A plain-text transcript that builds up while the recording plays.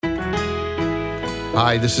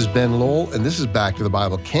Hi, this is Ben Lowell, and this is Back to the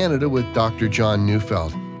Bible Canada with Dr. John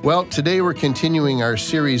Neufeld. Well, today we're continuing our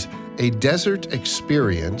series, A Desert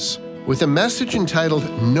Experience, with a message entitled,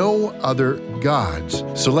 No Other Gods.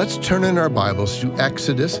 So let's turn in our Bibles to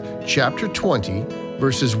Exodus chapter 20,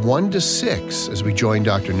 verses 1 to 6, as we join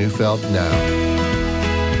Dr. Neufeld now.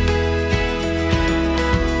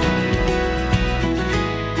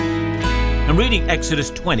 I'm reading Exodus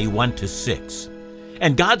 20, 1 to 6.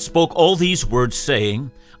 And God spoke all these words, saying,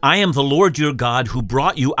 I am the Lord your God who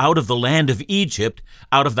brought you out of the land of Egypt,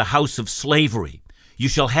 out of the house of slavery. You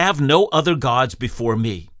shall have no other gods before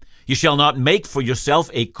me. You shall not make for yourself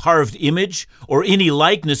a carved image or any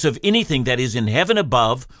likeness of anything that is in heaven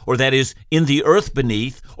above, or that is in the earth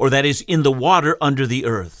beneath, or that is in the water under the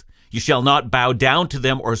earth. You shall not bow down to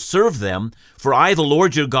them or serve them, for I, the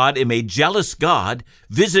Lord your God, am a jealous God,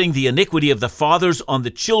 visiting the iniquity of the fathers on the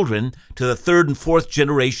children to the third and fourth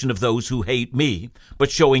generation of those who hate me, but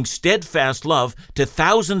showing steadfast love to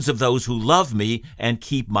thousands of those who love me and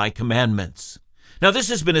keep my commandments. Now, this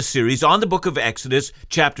has been a series on the book of Exodus,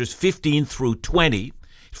 chapters 15 through 20. It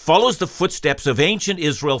follows the footsteps of ancient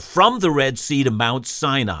Israel from the Red Sea to Mount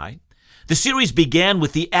Sinai. The series began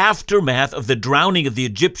with the aftermath of the drowning of the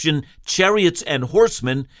Egyptian chariots and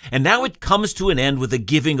horsemen, and now it comes to an end with the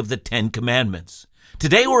giving of the Ten Commandments.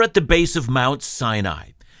 Today we're at the base of Mount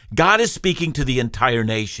Sinai. God is speaking to the entire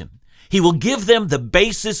nation. He will give them the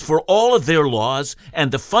basis for all of their laws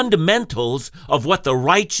and the fundamentals of what the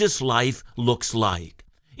righteous life looks like.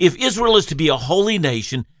 If Israel is to be a holy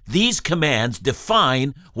nation, these commands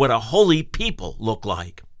define what a holy people look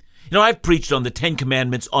like. You know, I've preached on the Ten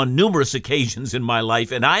Commandments on numerous occasions in my life,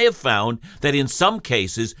 and I have found that in some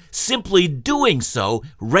cases, simply doing so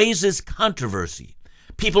raises controversy.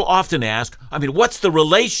 People often ask, what's the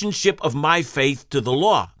relationship of my faith to the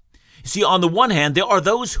law? You see, on the one hand, there are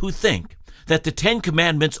those who think that the Ten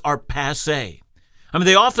Commandments are passé.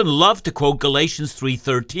 They often love to quote Galatians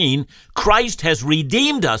 3:13, Christ has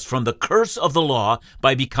redeemed us from the curse of the law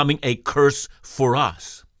by becoming a curse for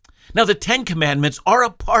us. Now, the Ten Commandments are a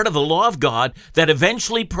part of the law of God that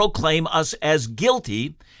eventually proclaim us as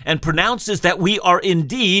guilty and pronounces that we are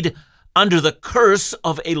indeed under the curse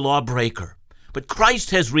of a lawbreaker. But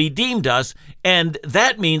Christ has redeemed us, and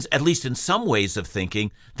that means, at least in some ways of thinking,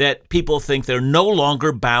 that people think they're no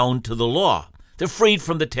longer bound to the law. They're freed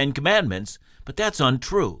from the Ten Commandments, but that's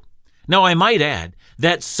untrue. Now, I might add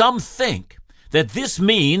that some think that this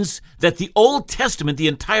means that the Old Testament, the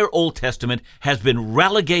entire Old Testament, has been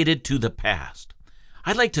relegated to the past.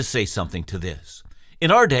 I'd like to say something to this.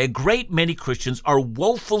 In our day, a great many Christians are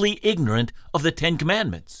woefully ignorant of the Ten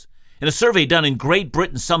Commandments. In a survey done in Great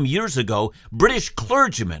Britain some years ago, British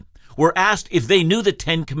clergymen were asked if they knew the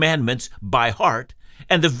Ten Commandments by heart,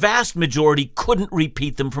 and the vast majority couldn't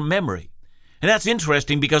repeat them from memory. And that's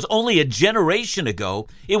interesting because only a generation ago,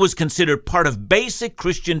 it was considered part of basic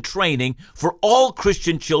Christian training for all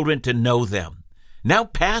Christian children to know them. Now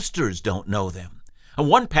pastors don't know them. And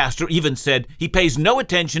one pastor even said he pays no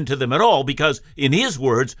attention to them at all because, in his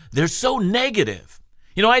words, they're so negative.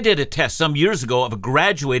 You know, I did a test some years ago of a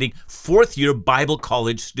graduating fourth-year Bible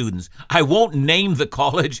college students. I won't name the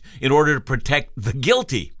college in order to protect the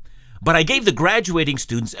guilty. But I gave the graduating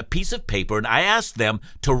students a piece of paper and I asked them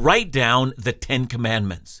to write down the Ten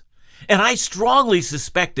Commandments. And I strongly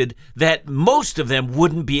suspected that most of them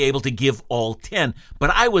wouldn't be able to give all 10, but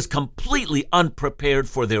I was completely unprepared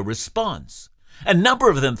for their response. A number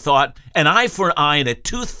of them thought an eye for an eye and a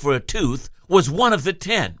tooth for a tooth was one of the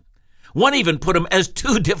 10. One even put them as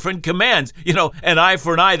two different commands. An eye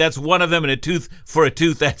for an eye, that's one of them, and a tooth for a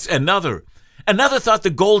tooth, that's another. Another thought the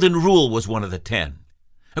golden rule was one of the 10.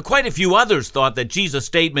 Quite a few others thought that Jesus'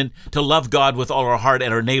 statement to love God with all our heart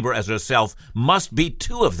and our neighbor as ourselves must be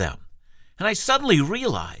two of them. And I suddenly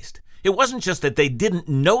realized it wasn't just that they didn't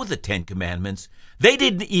know the Ten Commandments, they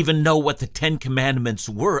didn't even know what the Ten Commandments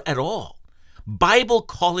were at all. Bible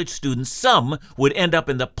college students, some would end up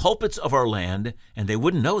in the pulpits of our land and they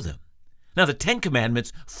wouldn't know them. Now, the Ten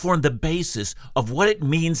Commandments form the basis of what it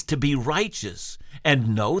means to be righteous.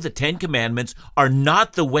 And no, the Ten Commandments are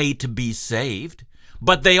not the way to be saved,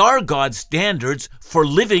 but they are God's standards for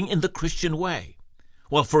living in the Christian way.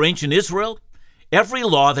 Well, for ancient Israel, every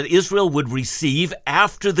law that Israel would receive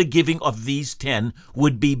after the giving of these 10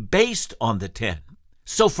 would be based on the 10.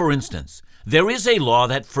 So, for instance, there is a law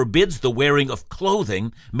that forbids the wearing of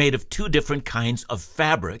clothing made of two different kinds of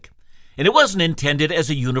fabric, and it wasn't intended as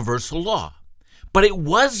a universal law, but it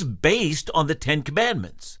was based on the Ten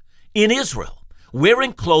Commandments. In Israel,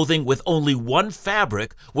 wearing clothing with only one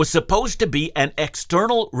fabric was supposed to be an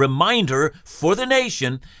external reminder for the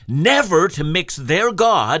nation never to mix their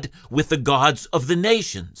God with the gods of the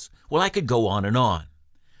nations. Well, I could go on and on.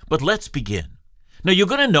 But let's begin. Now, you're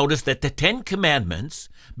going to notice that the Ten Commandments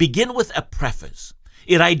begin with a preface.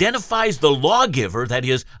 It identifies the lawgiver, that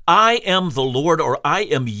is, I am the Lord, or I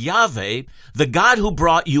am Yahweh, the God who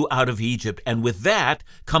brought you out of Egypt. And with that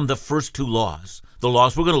come the first two laws, the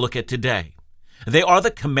laws we're going to look at today. They are the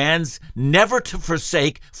commands never to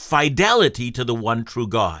forsake fidelity to the one true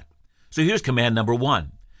God. So here's command number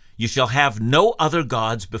 1. You shall have no other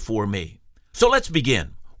gods before me. So let's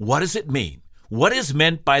begin. What does it mean? What is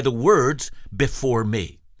meant by the words before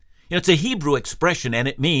me? It's a Hebrew expression, and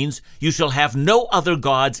it means you shall have no other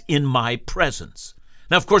gods in my presence.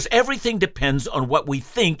 Now, of course, everything depends on what we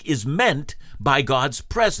think is meant by God's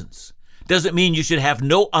presence. Does it mean you should have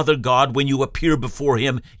no other God when you appear before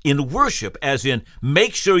him in worship, as in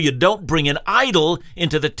make sure you don't bring an idol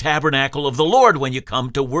into the tabernacle of the Lord when you come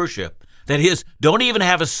to worship? That is, don't even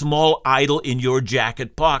have a small idol in your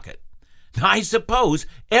jacket pocket. Now, I suppose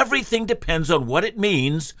everything depends on what it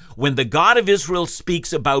means when the God of Israel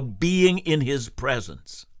speaks about being in his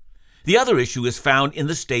presence. The other issue is found in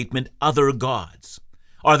the statement, other gods.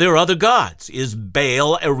 Are there other gods? Is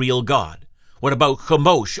Baal a real god? What about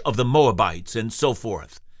Chemosh of the Moabites and so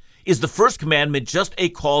forth? Is the first commandment just a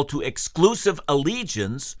call to exclusive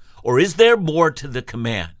allegiance, or is there more to the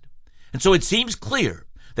command? And so it seems clear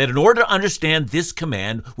that in order to understand this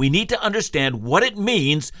command, we need to understand what it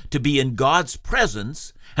means to be in God's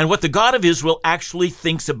presence and what the God of Israel actually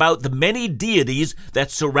thinks about the many deities that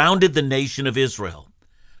surrounded the nation of Israel.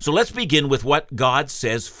 So let's begin with what God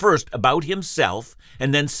says first about himself,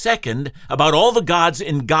 and then second, about all the gods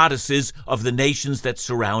and goddesses of the nations that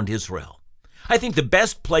surround Israel. I think the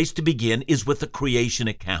best place to begin is with the creation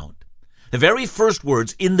account. The very first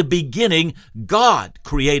words, in the beginning, God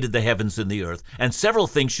created the heavens and the earth, and several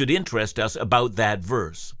things should interest us about that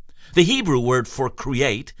verse. The Hebrew word for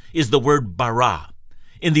create is the word bara.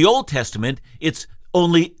 In the Old Testament, it's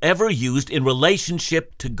only ever used in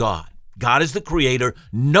relationship to God. God is the creator.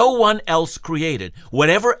 No one else created.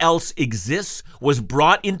 Whatever else exists was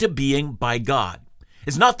brought into being by God.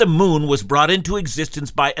 It's not the moon was brought into existence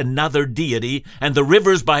by another deity, and the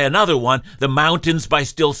rivers by another one, the mountains by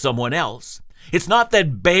still someone else. It's not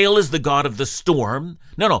that Baal is the god of the storm.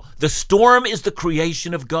 No, the storm is the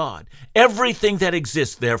creation of God. Everything that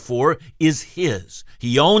exists, therefore, is his.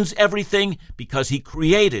 He owns everything because he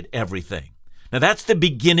created everything. Now, that's the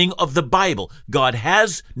beginning of the Bible. God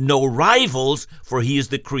has no rivals, for he is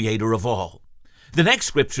the creator of all. The next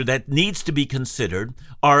scripture that needs to be considered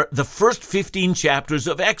are the first 15 chapters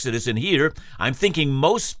of Exodus, and here I'm thinking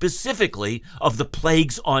most specifically of the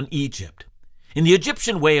plagues on Egypt. In the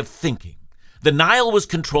Egyptian way of thinking, the Nile was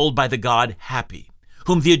controlled by the god Hapi,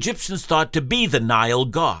 whom the Egyptians thought to be the Nile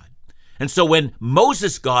god. And so when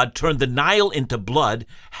Moses' God turned the Nile into blood,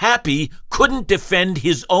 Hapi couldn't defend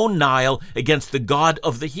his own Nile against the God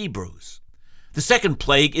of the Hebrews. The second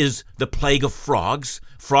plague is the plague of frogs.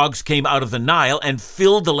 Frogs came out of the Nile and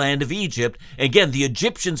filled the land of Egypt. Again, the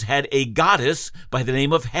Egyptians had a goddess by the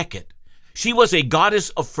name of Hecate. She was a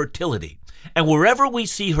goddess of fertility. And wherever we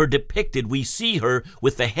see her depicted, we see her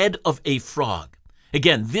with the head of a frog.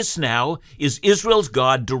 Again, this now is Israel's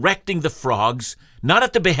God directing the frogs, not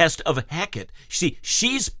at the behest of Hecate.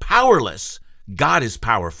 She's powerless. God is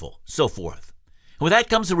powerful, so forth. And with that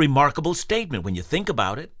comes a remarkable statement when you think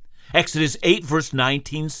about it. Exodus 8 verse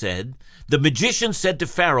 19 said, the magician said to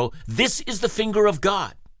Pharaoh, this is the finger of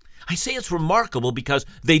God. I say it's remarkable because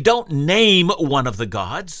they don't name one of the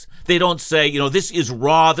gods. They don't say, this is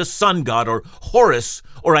Ra, the sun god, or Horus,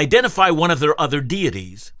 or identify one of their other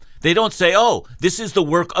deities. They don't say, this is the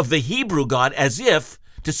work of the Hebrew God, as if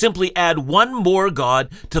to simply add one more god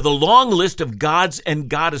to the long list of gods and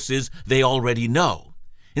goddesses they already know.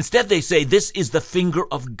 Instead, they say, this is the finger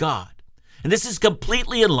of God. And this is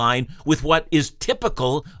completely in line with what is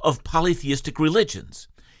typical of polytheistic religions.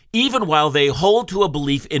 Even while they hold to a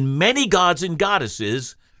belief in many gods and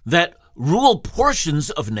goddesses that rule portions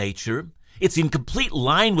of nature, it's in complete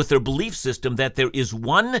line with their belief system that there is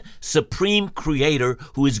one supreme creator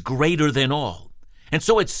who is greater than all. And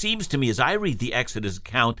so it seems to me, as I read the Exodus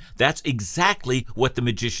account, that's exactly what the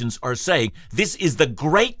magicians are saying. This is the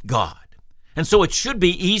great God. And so it should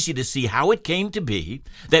be easy to see how it came to be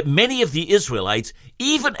that many of the Israelites,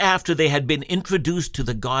 even after they had been introduced to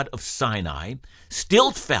the God of Sinai,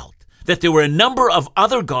 still felt that there were a number of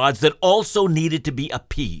other gods that also needed to be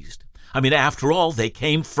appeased. After all, they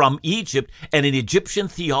came from Egypt, and in Egyptian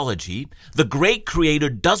theology, the great creator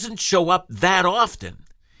doesn't show up that often.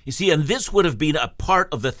 You see, and this would have been a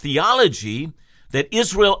part of the theology that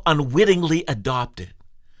Israel unwittingly adopted.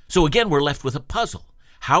 So again, we're left with a puzzle.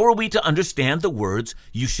 How are we to understand the words,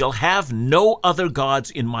 "You shall have no other gods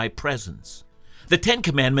in my presence"? The Ten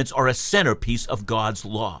Commandments are a centerpiece of God's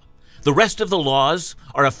law. The rest of the laws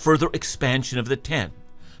are a further expansion of the 10.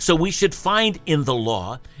 So we should find in the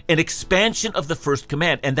law an expansion of the first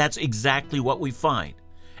command, and that's exactly what we find.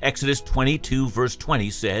 Exodus 22 verse 20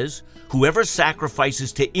 says, "Whoever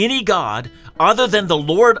sacrifices to any god other than the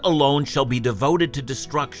Lord alone shall be devoted to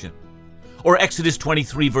destruction." Or Exodus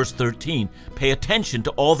 23 verse 13, "Pay attention to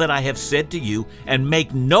all that I have said to you, and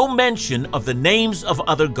make no mention of the names of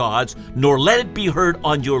other gods, nor let it be heard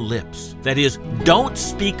on your lips." That is, don't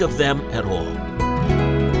speak of them at all.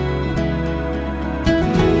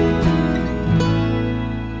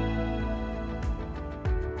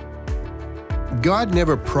 God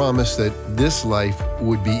never promised that this life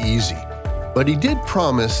would be easy, but He did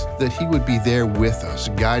promise that He would be there with us,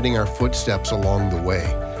 guiding our footsteps along the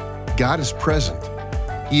way. God is present.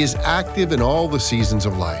 He is active in all the seasons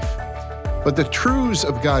of life. But the truths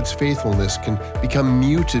of God's faithfulness can become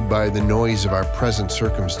muted by the noise of our present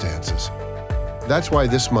circumstances. That's why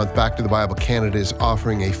this month, Back to the Bible Canada is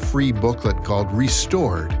offering a free booklet called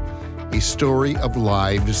Restored, a story of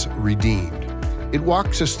lives redeemed. It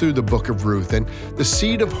walks us through the book of Ruth and the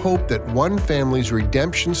seed of hope that one family's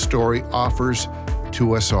redemption story offers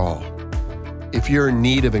to us all. If you're in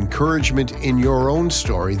need of encouragement in your own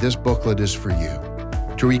story, this booklet is for you.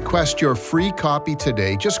 To request your free copy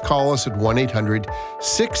today, just call us at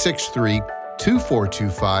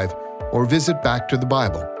 1-800-663-2425 or visit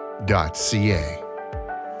backtothebible.ca.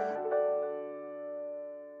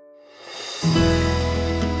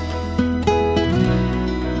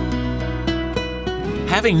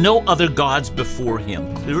 Having no other gods before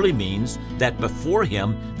Him clearly means that before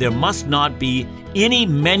Him there must not be any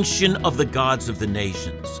mention of the gods of the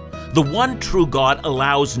nations. The one true God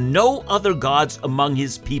allows no other gods among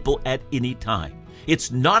His people at any time.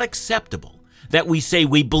 It's not acceptable that we say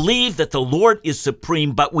we believe that the Lord is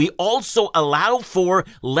supreme, but we also allow for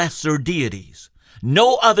lesser deities.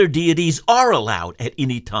 No other deities are allowed at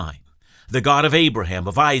any time. The God of Abraham,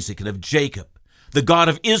 of Isaac, and of Jacob. The God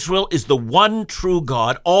of Israel is the one true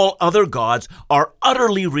God. All other gods are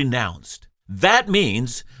utterly renounced. That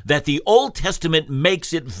means that the Old Testament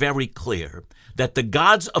makes it very clear that the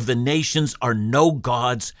gods of the nations are no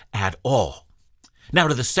gods at all. Now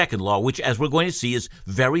to the second law, which, as we're going to see, is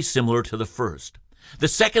very similar to the first. The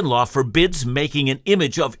second law forbids making an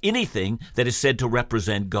image of anything that is said to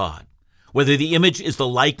represent God, whether the image is the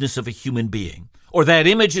likeness of a human being, or that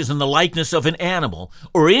image is in the likeness of an animal,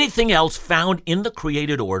 or anything else found in the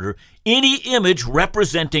created order. Any image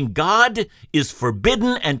representing God is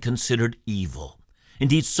forbidden and considered evil.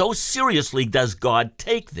 Indeed, so seriously does God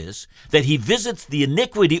take this that He visits the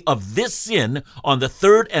iniquity of this sin on the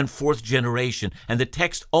third and fourth generation. And the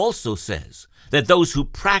text also says that those who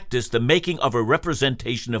practice the making of a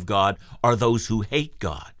representation of God are those who hate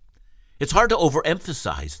God. It's hard to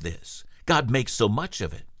overemphasize this. God makes so much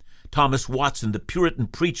of it. Thomas Watson, the Puritan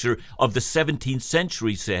preacher of the 17th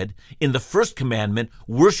century, said, "In the first commandment,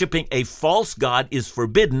 worshiping a false god is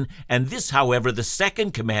forbidden, and this, however, the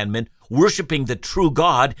second commandment, worshiping the true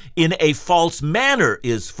God in a false manner,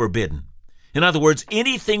 is forbidden." In other words,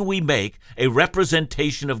 anything we make a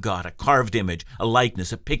representation of God, a carved image, a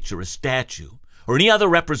likeness, a picture, a statue, or any other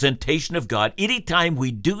representation of God, anytime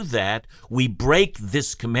we do that, we break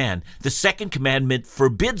this command. The second commandment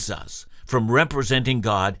forbids us from representing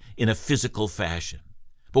God in a physical fashion.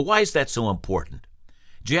 But why is that so important?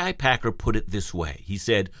 J.I. Packer put it this way. He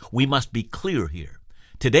said, "We must be clear here.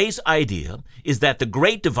 Today's idea is that the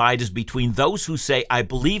great divide is between those who say, 'I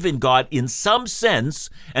believe in God in some sense,'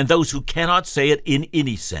 and those who cannot say it in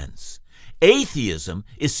any sense. Atheism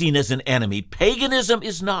is seen as an enemy. Paganism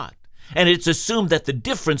is not. And it's assumed that the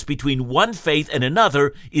difference between one faith and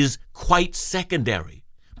another is quite secondary.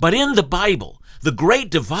 But in the Bible, the great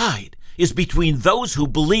divide is between those who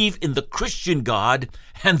believe in the Christian God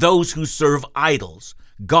and those who serve idols,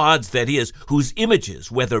 gods, that is, whose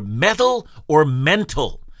images, whether metal or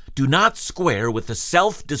mental, do not square with the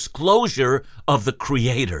self-disclosure of the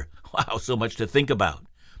Creator." Wow, so much to think about.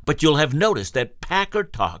 But you'll have noticed that Packer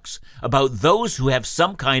talks about those who have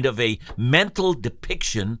some kind of a mental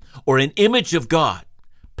depiction or an image of God.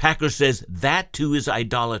 Packer says that too is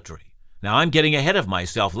idolatry. Now, I'm getting ahead of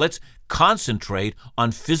myself. Let's concentrate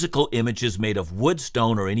on physical images made of wood,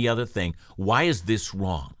 stone, or any other thing. Why is this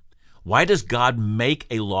wrong? Why does God make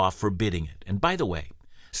a law forbidding it? And by the way,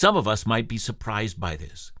 some of us might be surprised by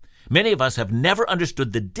this. Many of us have never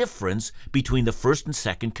understood the difference between the first and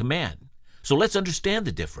second command. So let's understand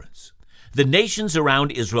the difference. The nations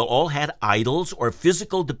around Israel all had idols or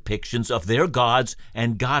physical depictions of their gods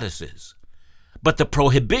and goddesses. But the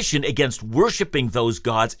prohibition against worshiping those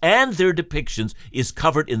gods and their depictions is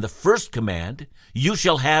covered in the first command, you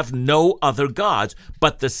shall have no other gods.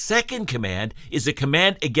 But the second command is a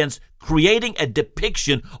command against creating a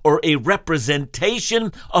depiction or a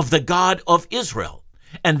representation of the God of Israel.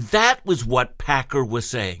 And that was what Packer was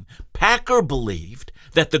saying. Packer believed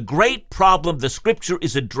that the great problem the Scripture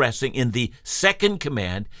is addressing in the second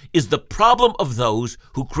command is the problem of those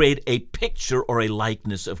who create a picture or a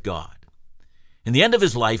likeness of God. In the end of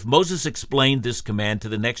his life, Moses explained this command to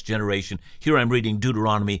the next generation. Here I'm reading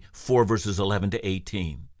Deuteronomy 4, verses 11 to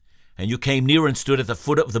 18. And you came near and stood at the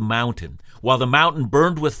foot of the mountain, while the mountain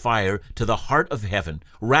burned with fire to the heart of heaven,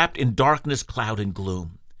 wrapped in darkness, cloud, and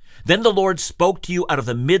gloom. Then the Lord spoke to you out of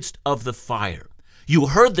the midst of the fire. You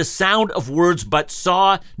heard the sound of words, but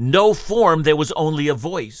saw no form. There was only a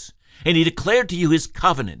voice. And he declared to you his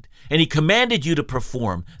covenant, and he commanded you to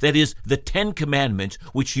perform, that is, the 10 Commandments,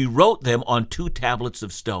 which he wrote them on 2 tablets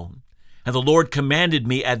of stone. And the Lord commanded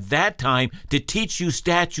me at that time to teach you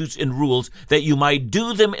statutes and rules, that you might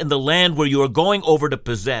do them in the land where you are going over to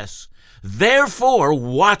possess. Therefore,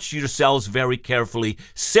 watch yourselves very carefully,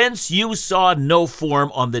 since you saw no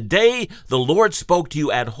form on the day the Lord spoke to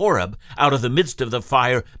you at Horeb out of the midst of the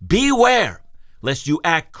fire. Beware, lest you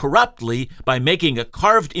act corruptly by making a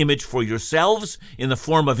carved image for yourselves in the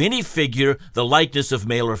form of any figure, the likeness of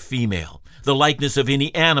male or female, the likeness of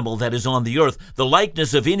any animal that is on the earth, the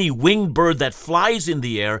likeness of any winged bird that flies in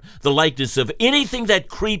the air, the likeness of anything that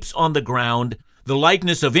creeps on the ground, the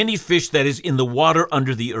likeness of any fish that is in the water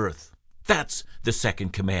under the earth. That's the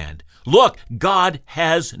second command. Look, God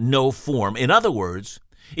has no form. In other words,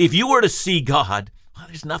 if you were to see God, well,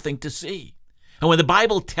 there's nothing to see. And when the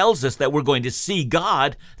Bible tells us that we're going to see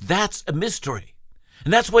God, that's a mystery.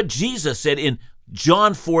 And that's what Jesus said in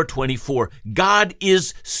John 4:24. God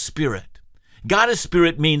is spirit. God is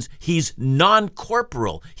spirit means he's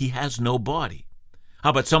non-corporal. He has no body.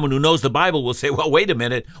 How about someone who knows the Bible will say, well, wait a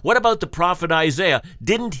minute. What about the prophet Isaiah?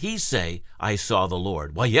 Didn't he say, I saw the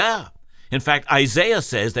Lord? Well, yeah. In fact, Isaiah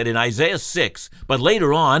says that in Isaiah 6, but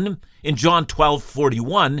later on, in John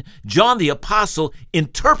 12:41, John the Apostle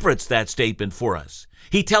interprets that statement for us.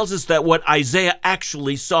 He tells us that what Isaiah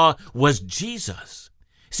actually saw was Jesus.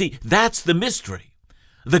 See, that's the mystery.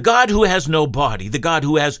 The God who has no body, the God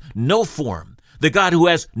who has no form, the God who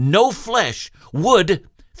has no flesh would,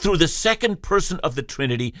 through the second person of the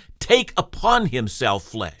Trinity, take upon himself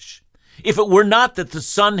flesh. If it were not that the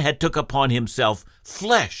Son had took upon himself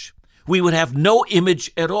flesh, we would have no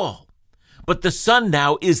image at all. But the Son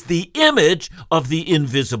now is the image of the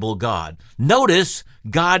invisible God. Notice,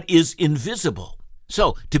 God is invisible.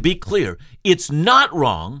 So, to be clear, it's not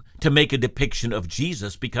wrong to make a depiction of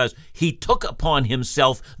Jesus because he took upon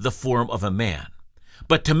himself the form of a man.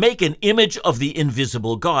 But to make an image of the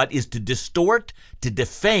invisible God is to distort, to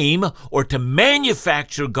defame, or to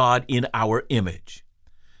manufacture God in our image.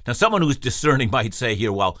 Now, someone who's discerning might say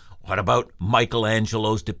here, well, what about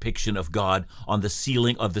Michelangelo's depiction of God on the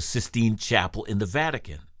ceiling of the Sistine Chapel in the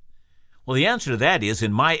Vatican? Well, the answer to that is,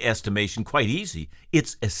 in my estimation, quite easy.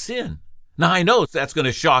 It's a sin. Now, I know that's going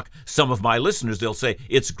to shock some of my listeners. They'll say,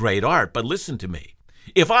 it's great art, but listen to me.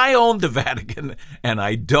 If I owned the Vatican, and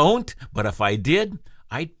I don't, but if I did,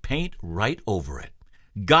 I'd paint right over it.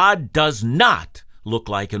 God does not look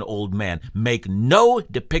like an old man. Make no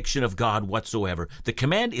depiction of God whatsoever. The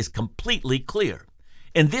command is completely clear.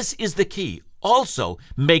 And this is the key. Also,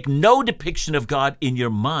 make no depiction of God in your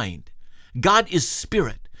mind. God is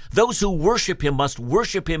spirit. Those who worship him must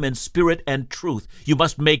worship him in spirit and truth. You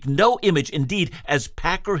must make no image. Indeed, as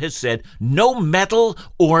Packer has said, no metal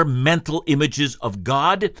or mental images of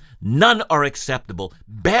God. None are acceptable.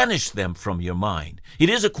 Banish them from your mind. It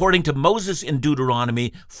is, according to Moses in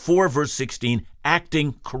Deuteronomy 4, verse 16,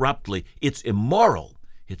 acting corruptly. It's immoral.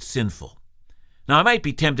 It's sinful. Now, I might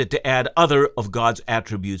be tempted to add other of God's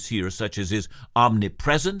attributes here, such as his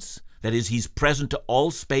omnipresence, that is, he's present to all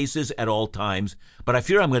spaces at all times, but I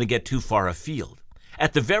fear I'm going to get too far afield.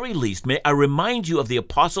 At the very least, may I remind you of the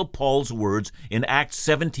Apostle Paul's words in Acts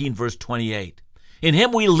 17, verse 28. In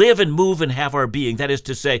him we live and move and have our being. That is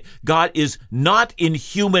to say, God is not in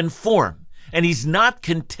human form, and he's not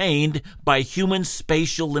contained by human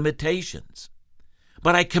spatial limitations.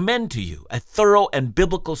 But I commend to you a thorough and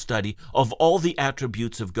biblical study of all the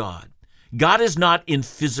attributes of God. God is not in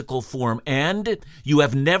physical form, and you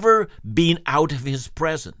have never been out of his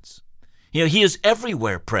presence. He is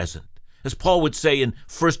everywhere present. As Paul would say in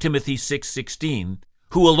 1 Timothy 6:16,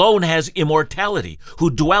 who alone has immortality, who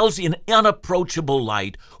dwells in unapproachable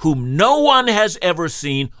light, whom no one has ever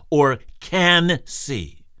seen or can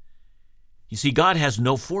see. You see, God has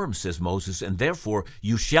no form, says Moses, and therefore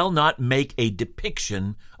you shall not make a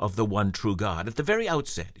depiction of the one true God. At the very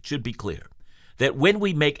outset, it should be clear that when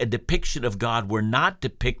we make a depiction of God, we're not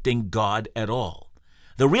depicting God at all.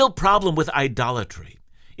 The real problem with idolatry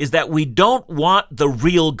is that we don't want the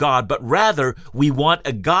real God, but rather we want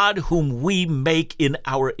a God whom we make in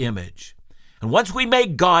our image. And once we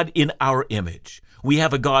make God in our image, we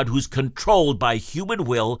have a God who's controlled by human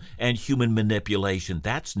will and human manipulation.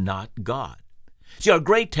 That's not God. See, our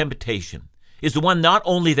great temptation is the one not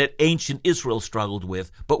only that ancient Israel struggled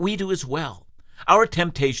with, but we do as well. Our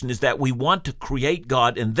temptation is that we want to create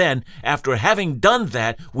God, and then, after having done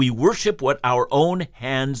that, we worship what our own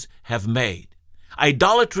hands have made.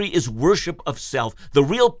 Idolatry is worship of self. The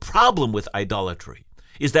real problem with idolatry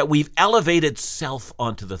is that we've elevated self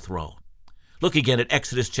onto the throne. Look again at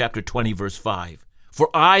Exodus chapter 20, verse 5. For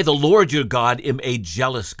I, the Lord your God, am a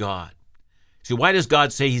jealous God. See, why does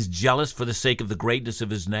God say he's jealous for the sake of the greatness of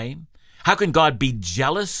his name? How can God be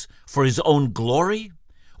jealous for his own glory?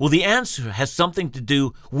 Well, the answer has something to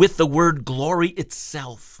do with the word glory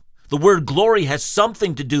itself. The word glory has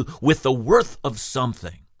something to do with the worth of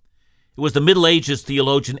something. It was the Middle Ages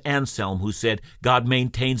theologian Anselm who said, God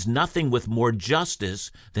maintains nothing with more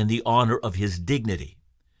justice than the honor of his dignity.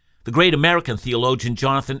 The great American theologian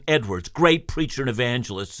Jonathan Edwards, great preacher and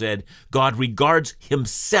evangelist, said, God regards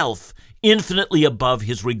himself infinitely above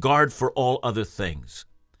his regard for all other things.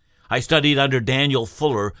 I studied under Daniel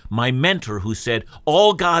Fuller, my mentor, who said,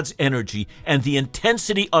 all God's energy and the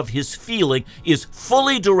intensity of his feeling is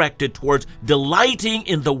fully directed towards delighting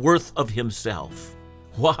in the worth of himself.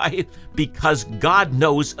 Why? Because God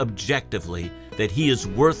knows objectively that he is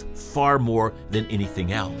worth far more than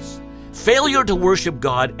anything else. Failure to worship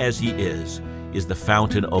God as he is the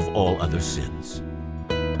fountain of all other sins.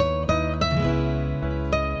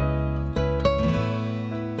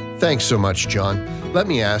 Thanks so much, John. Let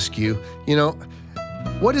me ask you,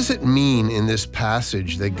 what does it mean in this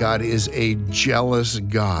passage that God is a jealous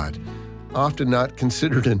God? Often not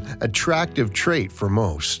considered an attractive trait for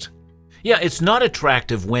most. Yeah, it's not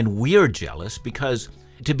attractive when we're jealous because,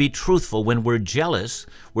 to be truthful, when we're jealous,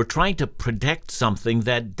 we're trying to protect something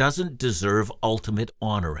that doesn't deserve ultimate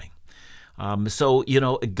honoring.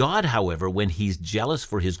 God, however, when he's jealous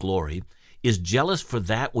for his glory, is jealous for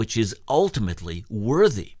that which is ultimately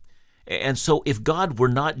worthy. And so if God were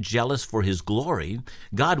not jealous for his glory,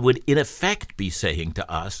 God would in effect be saying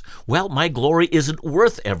to us, well, my glory isn't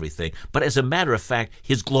worth everything. But as a matter of fact,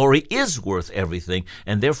 his glory is worth everything,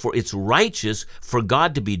 and therefore it's righteous for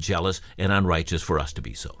God to be jealous and unrighteous for us to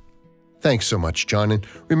be so. Thanks so much, John. And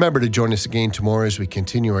remember to join us again tomorrow as we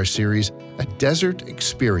continue our series, A Desert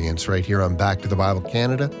Experience, right here on Back to the Bible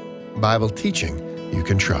Canada, Bible teaching you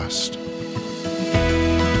can trust.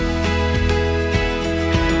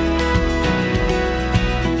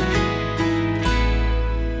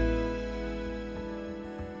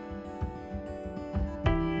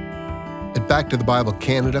 Back to the Bible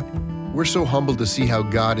Canada, we're so humbled to see how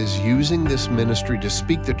God is using this ministry to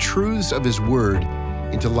speak the truths of his word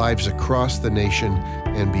into lives across the nation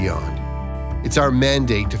and beyond. It's our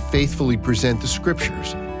mandate to faithfully present the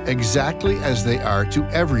scriptures exactly as they are to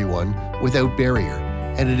everyone without barrier.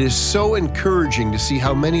 And it is so encouraging to see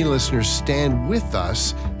how many listeners stand with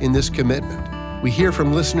us in this commitment. We hear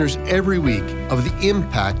from listeners every week of the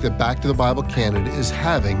impact that Back to the Bible Canada is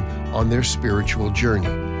having on their spiritual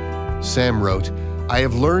journey. Sam wrote, I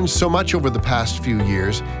have learned so much over the past few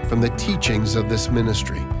years from the teachings of this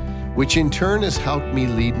ministry, which in turn has helped me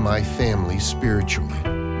lead my family spiritually.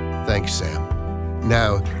 Thanks, Sam.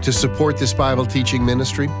 Now, to support this Bible teaching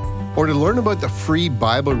ministry, or to learn about the free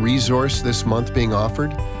Bible resource this month being offered,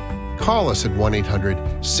 call us at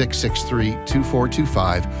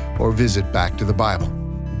 1-800-663-2425 or visit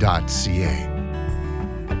backtothebible.ca.